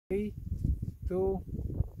3, 2.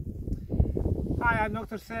 Hi, I'm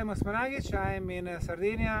Dr. Osmanagich. I'm in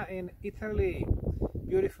Sardinia in Italy.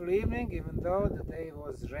 Beautiful evening, even though the day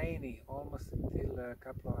was rainy almost until a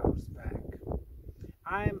couple of hours back.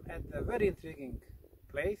 I'm at a very intriguing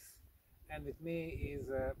place, and with me is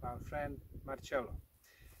our friend Marcello.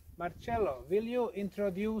 Marcello, will you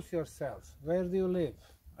introduce yourself? Where do you live?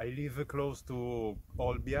 I live close to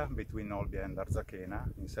Olbia, between Olbia and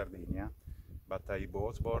Arzachena in Sardinia, but I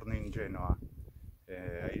was born in Genoa.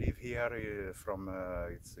 I live here from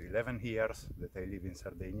it's 11 years that I live in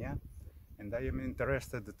Sardinia, and I am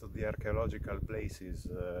interested to the archaeological places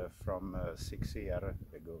from 6 years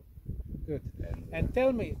ago. Good. And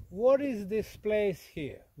tell me, what is this place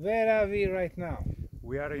here? Where are we right now?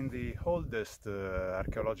 We are in the oldest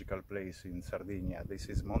archaeological place in Sardinia. This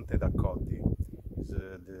is Monte d'Accoddi. It's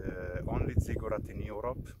the only ziggurat in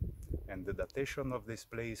Europe, and the datation of this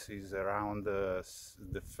place is around the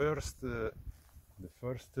first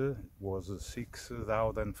was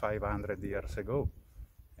 6,500 years ago,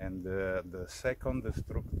 and the second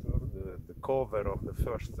structure, the cover of the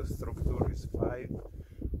first structure is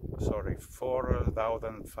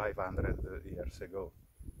 4,500 years ago.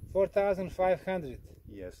 4,500?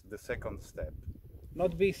 Yes, the second step.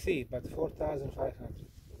 Not BC, but 4,500.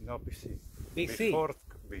 No, BC. BC?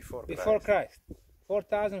 Before Christ.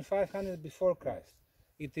 4,500 before Christ.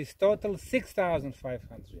 It is total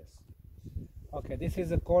 6,500. Yes. Okay, this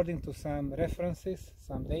is according to some references,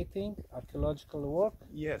 some dating, archaeological work?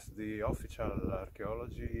 Yes, the official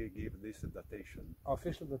archaeology give this datation.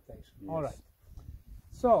 Official datation, yes. All right.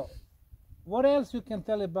 So, what else you can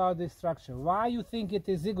tell about this structure? Why you think it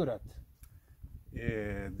is ziggurat?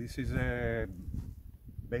 This is a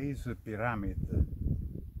base pyramid.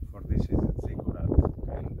 For this is a ziggurat,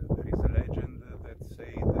 and there is a legend that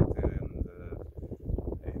say that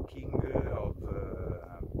a king of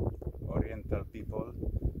Oriental people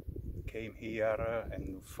came here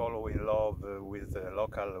and fall in love with a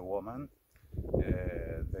local woman.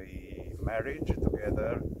 They married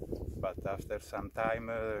together, but after some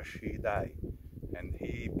time she died, and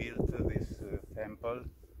he built this temple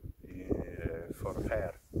for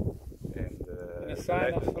her. And a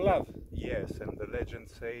sign of love. Yes, and the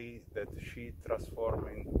legend say that she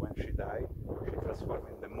transformed when she died, she transformed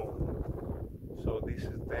in the moon. So this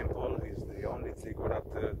temple is the only ziggurat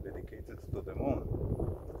dedicated to the moon.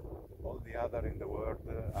 All the other in the world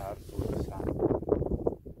are to the sun.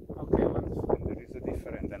 Okay, wonderful. And there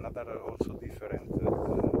is another also different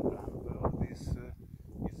ramp of this is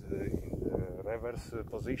in the reverse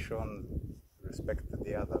position respect to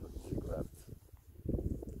the other ziggurat.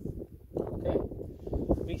 Okay.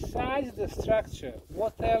 Besides the structure,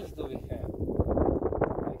 what else do we have?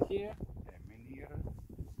 Right here? A menhir,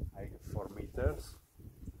 4 meters,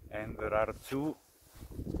 and there are 2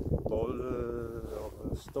 balls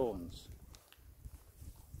of stones.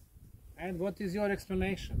 And what is your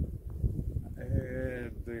explanation?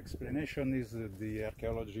 The explanation is the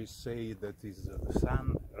archaeologists say that is the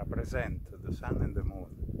sun represent the sun and the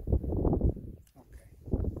moon. Okay.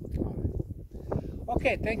 All right.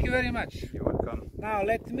 Okay, thank you very much. You're welcome. Now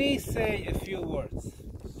let me say a few words.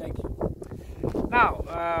 Thank you. Now,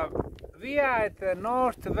 we are at the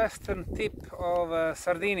northwestern tip of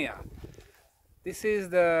Sardinia. This is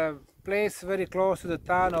the place very close to the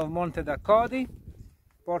town of Monte d'Accoddi,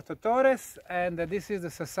 Porto Torres, and this is the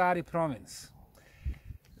Sassari province.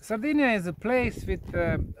 Sardinia is a place with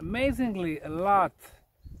amazingly a lot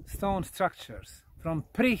stone structures from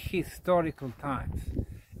prehistorical times.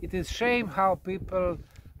 It is a shame how people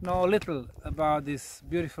know little about this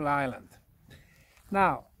beautiful island.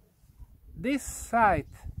 Now, this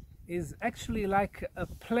site is actually like a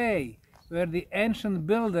play where the ancient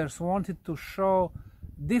builders wanted to show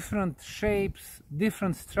different shapes,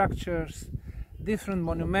 different structures, different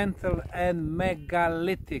monumental and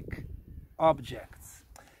megalithic objects.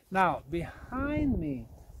 Now, behind me,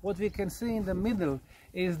 what we can see in the middle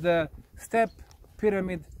is the step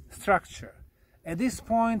pyramid structure. At this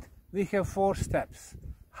point, we have 4 steps.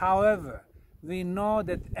 However, we know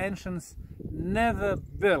that ancients never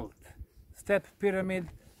built step pyramid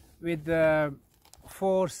with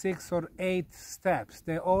 4, 6 or 8 steps.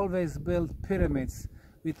 They always built pyramids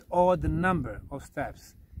with odd number of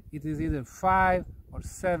steps. It is either 5 or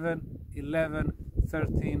 7, 11,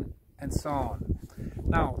 13 and so on.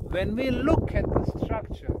 Now, when we look at the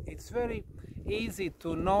structure, it's very easy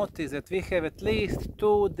to notice that we have at least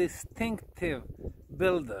 2 distinctive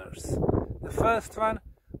builders. The first one,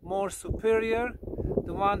 more superior,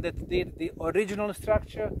 the one that did the original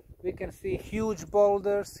structure. We can see huge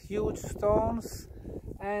boulders, huge stones,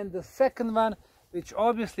 and the second one which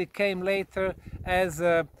obviously came later as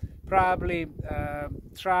probably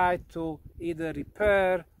tried to either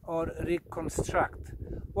repair or reconstruct.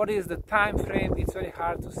 What is the time frame? It's very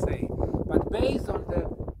hard to say. But based on the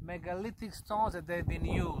megalithic stones that they've been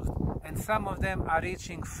used, and some of them are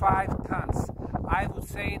reaching 5 tons, I would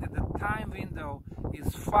say that the time window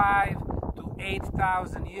is 5 to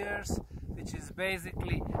 8,000 years, which is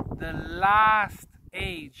basically the last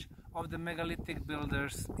age of the megalithic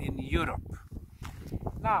builders in Europe.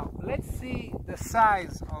 Now, let's see the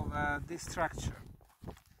size of this structure.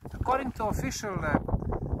 According to official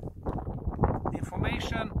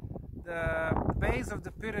information, the base of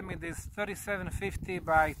the pyramid is 3750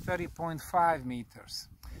 by 30.5 meters.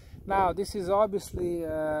 Now, this is obviously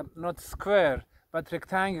not square, but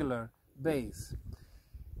rectangular base.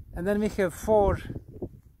 And then we have 4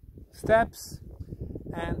 steps.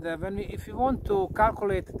 And if you want to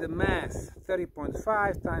calculate the mass,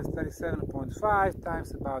 30.5 times 37.5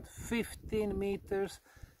 times about 15 meters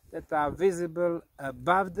that are visible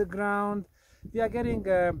above the ground, we are getting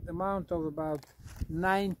an amount of about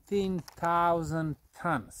 19,000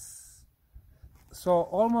 tons. So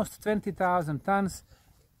almost 20,000 tons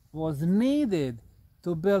was needed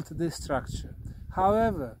to build this structure.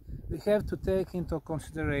 However, we have to take into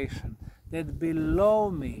consideration that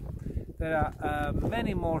below me there are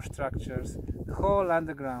many more structures, the whole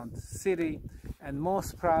underground city, and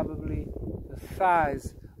most probably the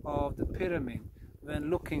size of the pyramid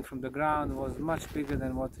when looking from the ground was much bigger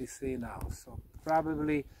than what we see now. So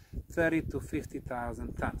probably 30 to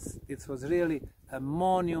 50,000 tons. It was really a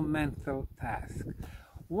monumental task.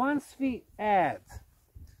 Once we add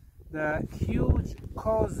the huge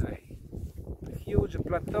causeway, the huge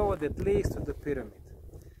plateau that leads to the pyramid,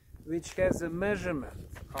 which has a measurement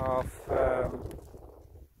of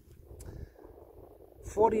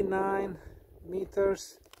 49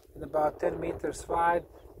 meters and about 10 meters wide,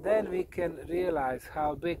 then we can realize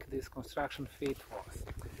how big this construction feat was.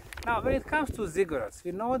 Now, when it comes to ziggurats,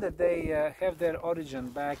 we know that they have their origin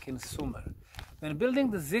back in Sumer. When building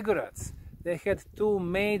the ziggurats, they had 2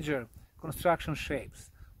 major construction shapes.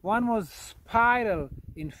 One was spiral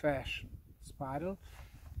in fashion, spiral,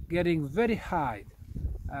 getting very high.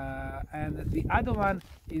 And the other one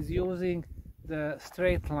is using the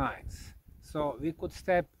straight lines. So we could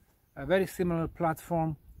step a very similar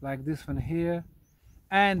platform like this one here,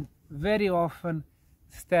 and very often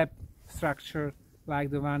step structure like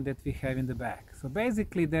the one that we have in the back. So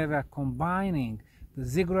basically they were combining the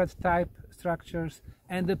ziggurat type structures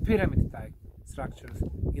and the pyramid type structures,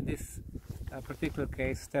 in this particular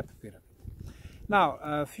case step pyramid. Now,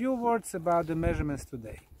 a few words about the measurements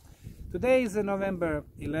today. Today is November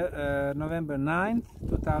 9th,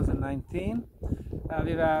 2019.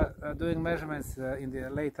 We were doing measurements in the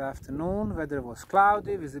late afternoon. Weather was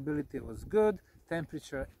cloudy, visibility was good,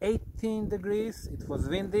 temperature 18 degrees. It was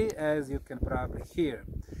windy, as you can probably hear.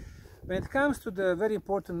 When it comes to the very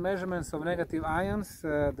important measurements of negative ions,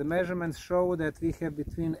 the measurements show that we have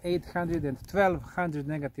between 800 and 1200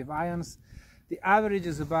 negative ions. The average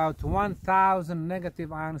is about 1000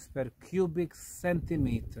 negative ions per cubic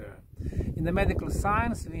centimeter. In the medical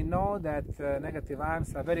science, we know that negative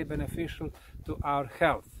ions are very beneficial to our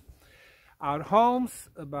health. Our homes,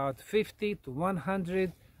 about 50 to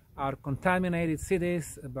 100. Our contaminated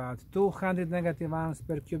cities, about 200 negative ions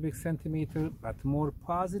per cubic centimeter, but more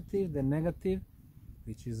positive than negative,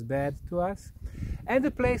 which is bad to us. And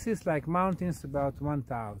the places like mountains, about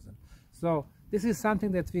 1000. So this is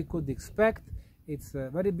something that we could expect. It's a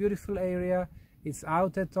very beautiful area, it's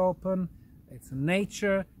out at open, it's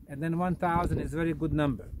nature, and then 1000 is a very good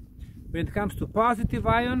number. When it comes to positive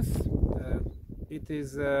ions, it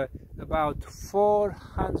is about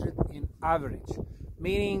 400 in average,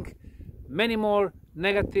 meaning many more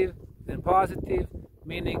negative than positive,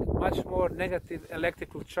 meaning much more negative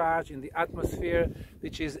electrical charge in the atmosphere,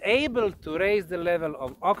 which is able to raise the level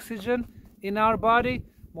of oxygen in our body.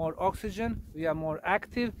 More oxygen, we are more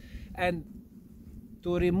active, and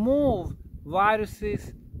to remove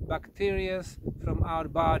viruses, bacteria from our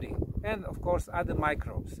body, and of course other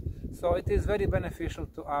microbes. So it is very beneficial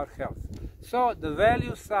to our health. So the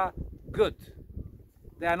values are good.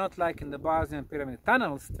 They are not like in the Bosnian pyramid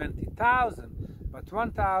tunnels, 20,000, but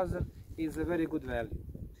 1000 is a very good value.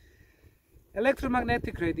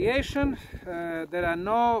 Electromagnetic radiation, there are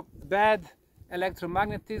no bad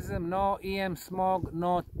electromagnetism, no EM smog,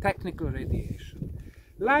 no technical radiation.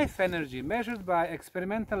 Life energy measured by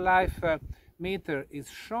experimental life meter is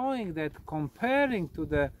showing that comparing to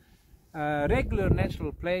the regular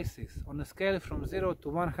natural places on a scale from 0 to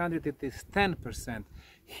 100, it is 10%.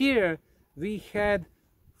 Here we had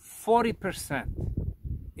 40%.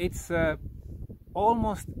 It's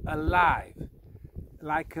almost alive,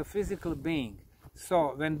 like a physical being.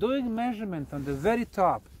 So when doing measurement on the very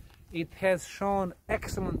top, it has shown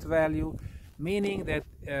excellent value, meaning that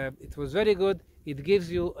it was very good. It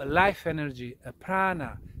gives you a life energy, a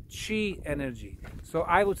prana, chi energy. So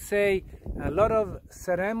I would say a lot of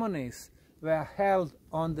ceremonies were held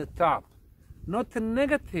on the top. Not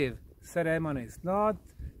negative ceremonies, not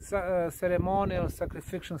ceremonial,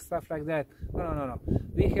 sacrificial stuff like that. No.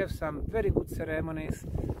 We have some very good ceremonies,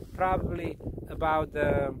 probably about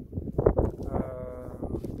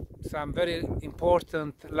some very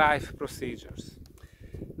important life procedures.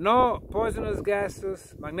 No poisonous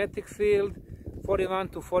gases, magnetic field 41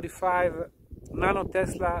 to 45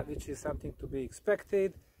 nanotesla, which is something to be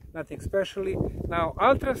expected, nothing especially. Now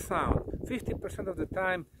ultrasound, 50% of the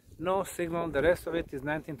time no signal, the rest of it is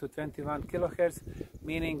 19 to 21 kilohertz,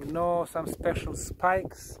 meaning no some special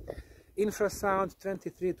spikes. Infrasound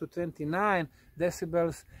 23 to 29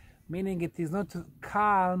 decibels, meaning it is not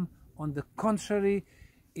calm. On the contrary,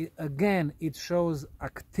 again it shows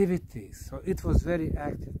activity, so it was very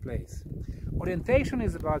active place. Orientation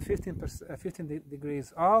is about 15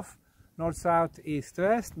 degrees off, north, south, east,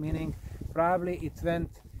 west, meaning probably it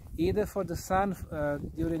went either for the sun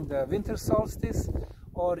during the winter solstice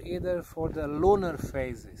or either for the lunar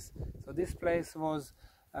phases. So this place was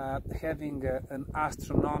having an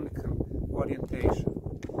astronomical orientation.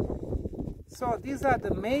 So these are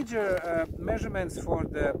the major measurements for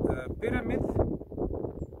the pyramid.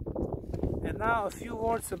 And now a few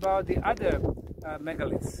words about the other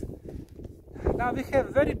megaliths. Now we have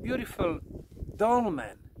very beautiful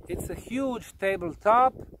dolmen. It's a huge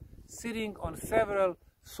tabletop sitting on several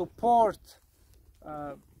support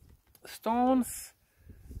stones.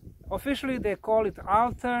 Officially they call it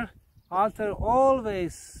altar. Altar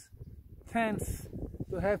always tends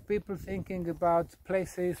to have people thinking about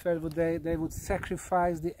places where they would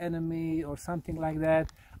sacrifice the enemy or something like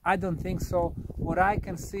that. I don't think so. What I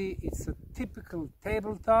can see, it's a typical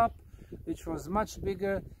tabletop which was much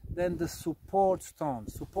bigger than the support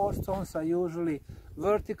stones. Support stones are usually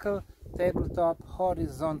vertical, tabletop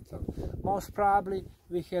horizontal. Most probably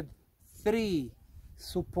we had 3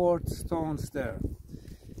 support stones there.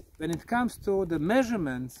 When it comes to the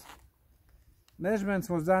measurements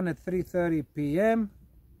was done at 3:30 p.m.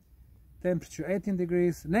 Temperature 18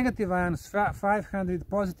 degrees, negative ions 500,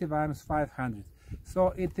 positive ions 500.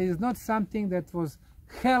 So it is not something that was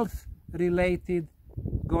health related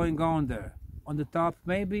going on there. On the top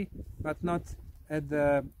maybe, but not at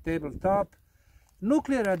the tabletop.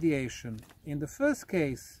 Nuclear radiation, in the first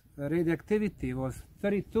case radioactivity was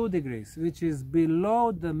 32 degrees, which is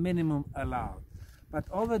below the minimum allowed. But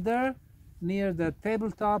over there near the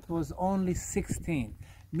tabletop was only 16,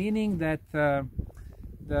 meaning that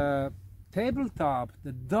the tabletop,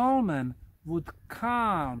 the dolmen, would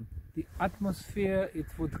calm the atmosphere, it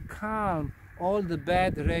would calm all the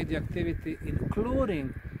bad radioactivity,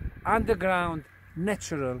 including underground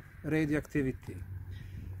natural radioactivity.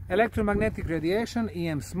 Electromagnetic radiation,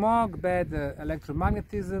 EM smog, bad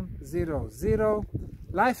electromagnetism, 0.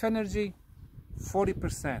 Life energy,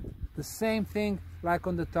 40%. The same thing like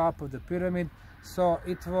on the top of the pyramid. So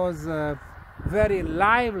it was a very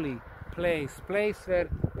lively place where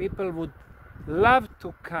people would love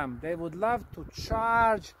to come. They would love to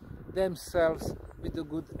charge themselves with the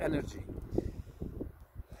good energy.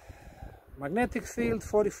 Magnetic field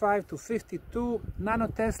 45 to 52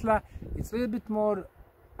 nanotesla. It's a little bit more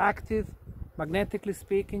active, magnetically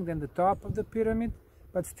speaking, than the top of the pyramid,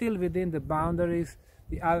 but still within the boundaries.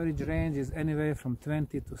 The average range is anywhere from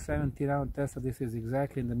 20 to 70 nanotesla. This is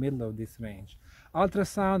exactly in the middle of this range.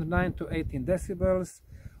 Ultrasound 9 to 18 decibels,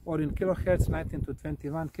 or in kilohertz 19 to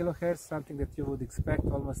 21 kilohertz, something that you would expect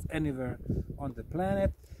almost anywhere on the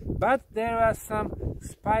planet. But there are some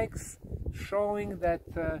spikes showing that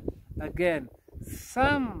again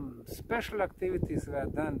some special activities were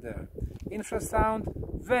done there. Infrasound,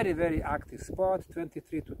 very active spot,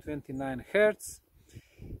 23 to 29 hertz.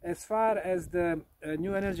 As far as the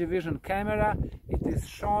new energy vision camera, it is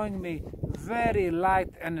showing me very light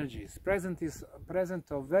energies.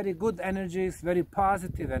 Present of very good energies, very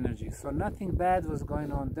positive energies. So nothing bad was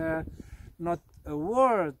going on there. Not a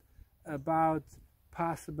word about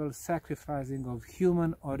possible sacrificing of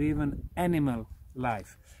human or even animal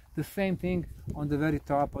life. The same thing on the very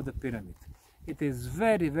top of the pyramid. It is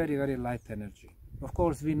very light energy. Of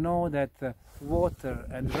course, we know that water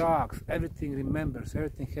and rocks, everything remembers,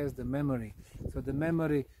 everything has the memory. So the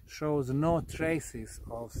memory shows no traces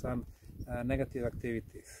of some negative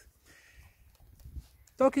activities.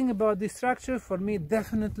 Talking about this structure, for me,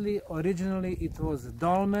 definitely, originally it was a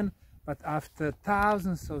dolmen, but after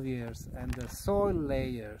thousands of years and the soil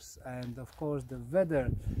layers and of course the weather,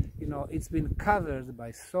 you know, it's been covered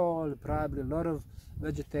by soil, probably a lot of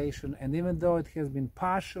vegetation, and even though it has been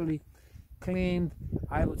partially cleaned,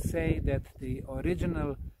 I would say that the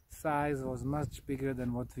original size was much bigger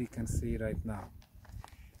than what we can see right now.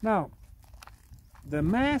 Now, the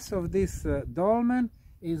mass of this dolmen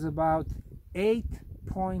is about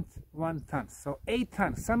 8.1 tons. So 8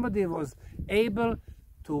 tons. Somebody was able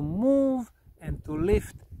to move and to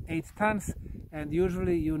lift 8 tons, and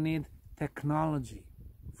usually you need technology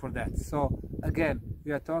for that. So again,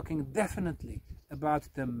 we are talking definitely about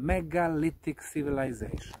the megalithic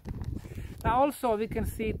civilization. Now also we can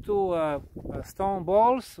see two stone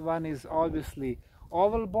balls. One is obviously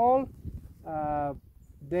oval ball.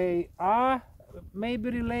 They are maybe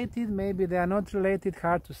related, maybe they are not related,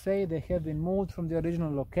 hard to say. They have been moved from the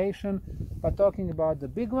original location. But talking about the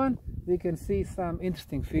big one, we can see some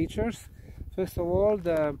interesting features. First of all,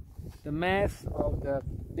 the mass of the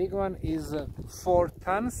big one is 4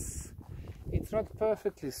 tons. It's not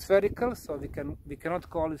perfectly spherical, so we cannot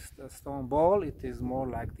call it a stone ball. It is more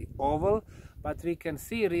like the oval, but we can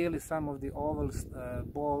see really some of the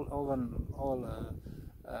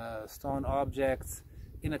stone objects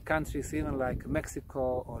in a countries even like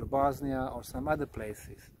Mexico or Bosnia or some other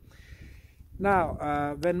places.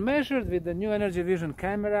 Now, when measured with the new energy vision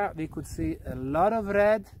camera, we could see a lot of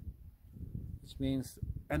red, which means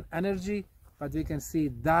an energy, but we can see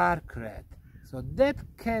dark red. So that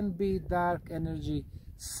can be dark energy.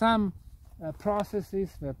 Some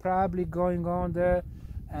processes were probably going on there,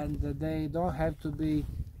 and they don't have to be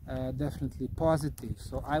definitely positive.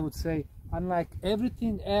 So I would say, unlike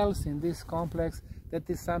everything else in this complex, that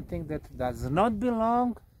is something that does not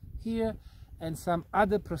belong here, and some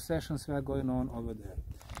other processions were going on over there.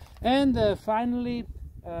 And finally,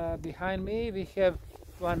 behind me, we have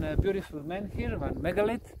one beautiful menhir, one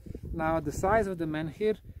megalith. Now the size of the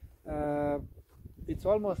menhir, it's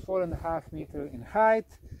almost 4.5 meters in height,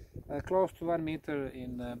 close to 1 meter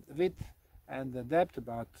in width, and the depth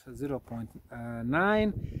about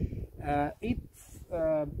 0.9. Its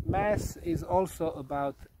mass is also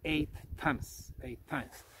about 8 tons.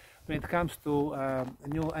 When it comes to a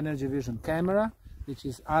new energy vision camera, which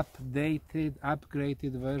is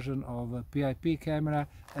upgraded version of a PIP camera,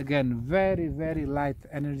 again very, very light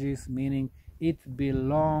energies, meaning it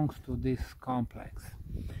belongs to this complex.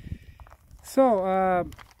 So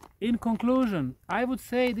in conclusion, I would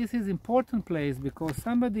say this is important place because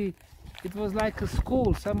it was like a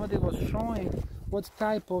school. Somebody was showing what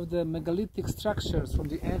type of the megalithic structures from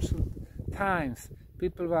the ancient times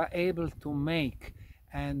people were able to make.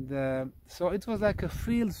 And so it was like a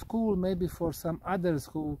field school maybe for some others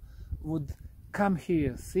who would come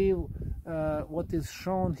here, see what is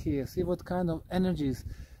shown here, see what kind of energies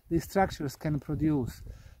these structures can produce.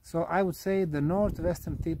 So I would say the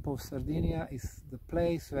northwestern tip of Sardinia is the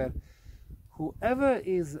place where whoever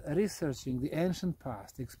is researching the ancient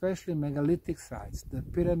past, especially megalithic sites, the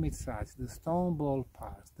pyramid sites, the stone ball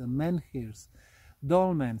parts, the menhirs,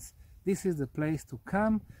 dolmens, this is the place to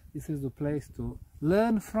come, this is the place to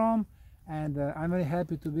learn from, and I'm very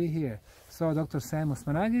happy to be here. So Dr. Sam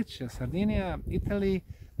Osmanagich, Sardinia, Italy,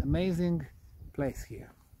 amazing place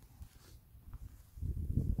here.